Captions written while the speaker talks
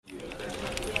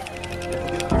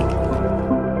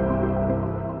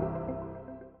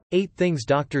8 Things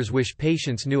Doctors Wish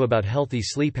Patients Knew About Healthy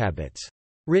Sleep Habits.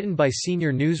 Written by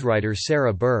senior newswriter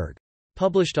Sarah Berg.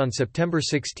 Published on September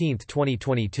 16,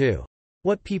 2022.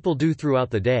 What people do throughout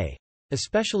the day,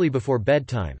 especially before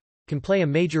bedtime, can play a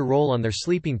major role on their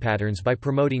sleeping patterns by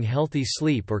promoting healthy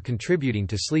sleep or contributing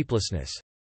to sleeplessness.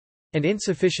 And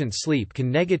insufficient sleep can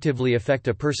negatively affect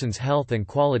a person's health and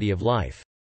quality of life.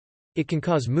 It can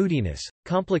cause moodiness,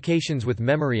 complications with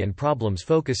memory and problems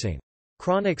focusing.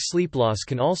 Chronic sleep loss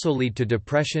can also lead to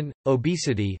depression,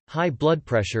 obesity, high blood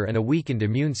pressure and a weakened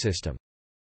immune system.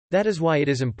 That is why it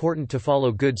is important to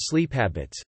follow good sleep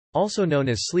habits, also known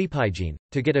as sleep hygiene,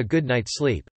 to get a good night's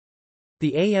sleep.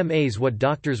 The AMA's What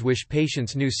Doctors Wish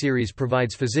Patients Knew series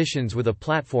provides physicians with a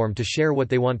platform to share what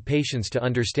they want patients to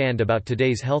understand about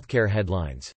today's healthcare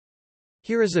headlines.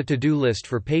 Here is a to-do list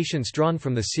for patients drawn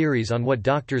from the series on what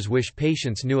doctors wish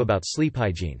patients knew about sleep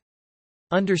hygiene.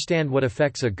 Understand what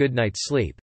affects a good night's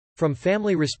sleep. From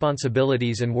family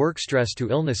responsibilities and work stress to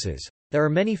illnesses, there are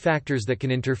many factors that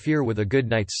can interfere with a good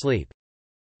night's sleep.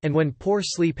 And when poor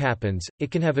sleep happens,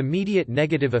 it can have immediate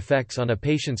negative effects on a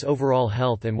patient's overall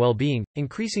health and well-being,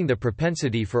 increasing the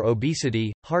propensity for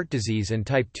obesity, heart disease and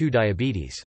type 2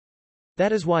 diabetes.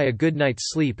 That is why a good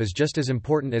night's sleep is just as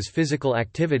important as physical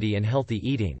activity and healthy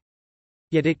eating.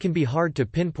 Yet it can be hard to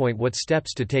pinpoint what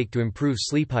steps to take to improve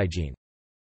sleep hygiene.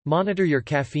 Monitor your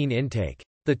caffeine intake.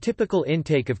 The typical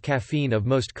intake of caffeine of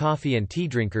most coffee and tea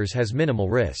drinkers has minimal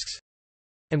risks.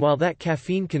 And while that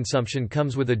caffeine consumption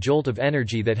comes with a jolt of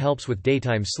energy that helps with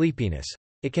daytime sleepiness,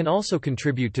 it can also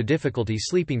contribute to difficulty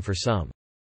sleeping for some.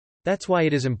 That's why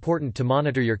it is important to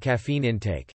monitor your caffeine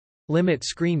intake. Limit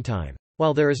screen time.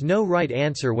 While there is no right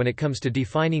answer when it comes to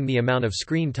defining the amount of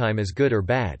screen time as good or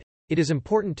bad, it is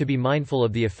important to be mindful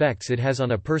of the effects it has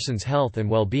on a person's health and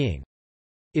well-being.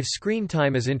 If screen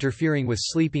time is interfering with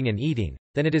sleeping and eating,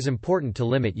 then it is important to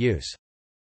limit use.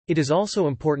 It is also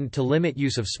important to limit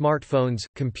use of smartphones,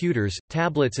 computers,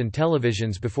 tablets and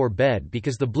televisions before bed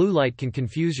because the blue light can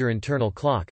confuse your internal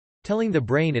clock, telling the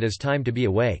brain it is time to be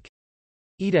awake.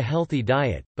 Eat a healthy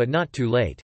diet, but not too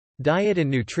late. Diet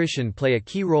and nutrition play a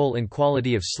key role in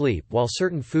quality of sleep, while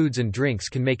certain foods and drinks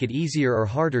can make it easier or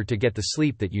harder to get the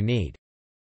sleep that you need.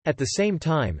 At the same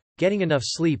time, getting enough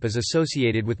sleep is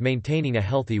associated with maintaining a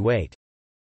healthy weight.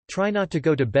 Try not to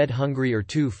go to bed hungry or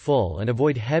too full and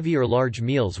avoid heavy or large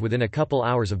meals within a couple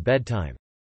hours of bedtime.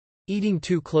 Eating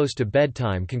too close to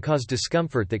bedtime can cause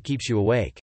discomfort that keeps you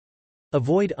awake.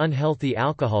 Avoid unhealthy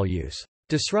alcohol use.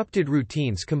 Disrupted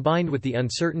routines combined with the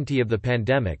uncertainty of the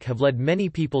pandemic have led many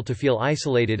people to feel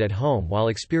isolated at home while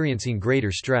experiencing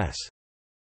greater stress.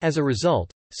 As a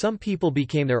result, some people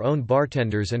became their own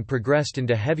bartenders and progressed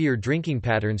into heavier drinking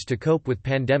patterns to cope with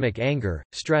pandemic anger,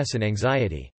 stress and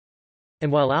anxiety.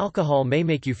 And while alcohol may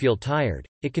make you feel tired,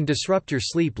 it can disrupt your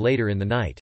sleep later in the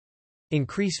night.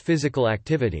 Increase physical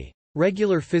activity.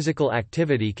 Regular physical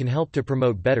activity can help to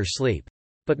promote better sleep.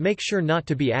 But make sure not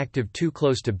to be active too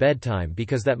close to bedtime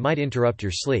because that might interrupt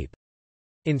your sleep.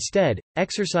 Instead,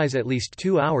 exercise at least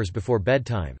 2 hours before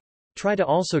bedtime. Try to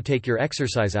also take your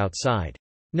exercise outside.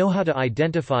 Know how to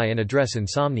identify and address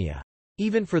insomnia.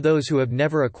 Even for those who have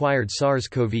never acquired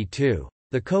SARS-CoV-2,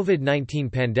 the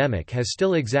COVID-19 pandemic has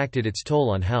still exacted its toll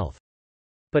on health.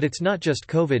 But it's not just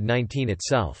COVID-19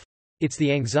 itself. It's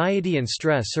the anxiety and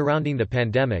stress surrounding the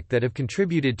pandemic that have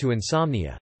contributed to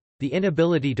insomnia, the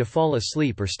inability to fall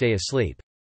asleep or stay asleep.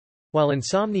 While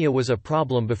insomnia was a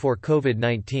problem before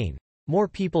COVID-19, more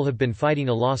people have been fighting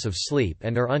a loss of sleep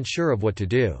and are unsure of what to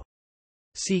do.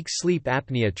 Seek sleep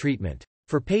apnea treatment.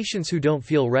 For patients who don't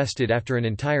feel rested after an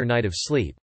entire night of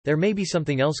sleep, there may be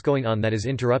something else going on that is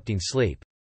interrupting sleep.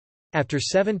 After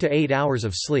 7 to 8 hours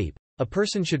of sleep, a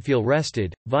person should feel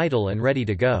rested, vital and ready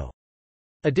to go.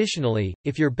 Additionally,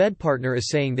 if your bed partner is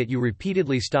saying that you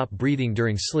repeatedly stop breathing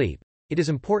during sleep, it is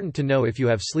important to know if you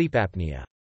have sleep apnea.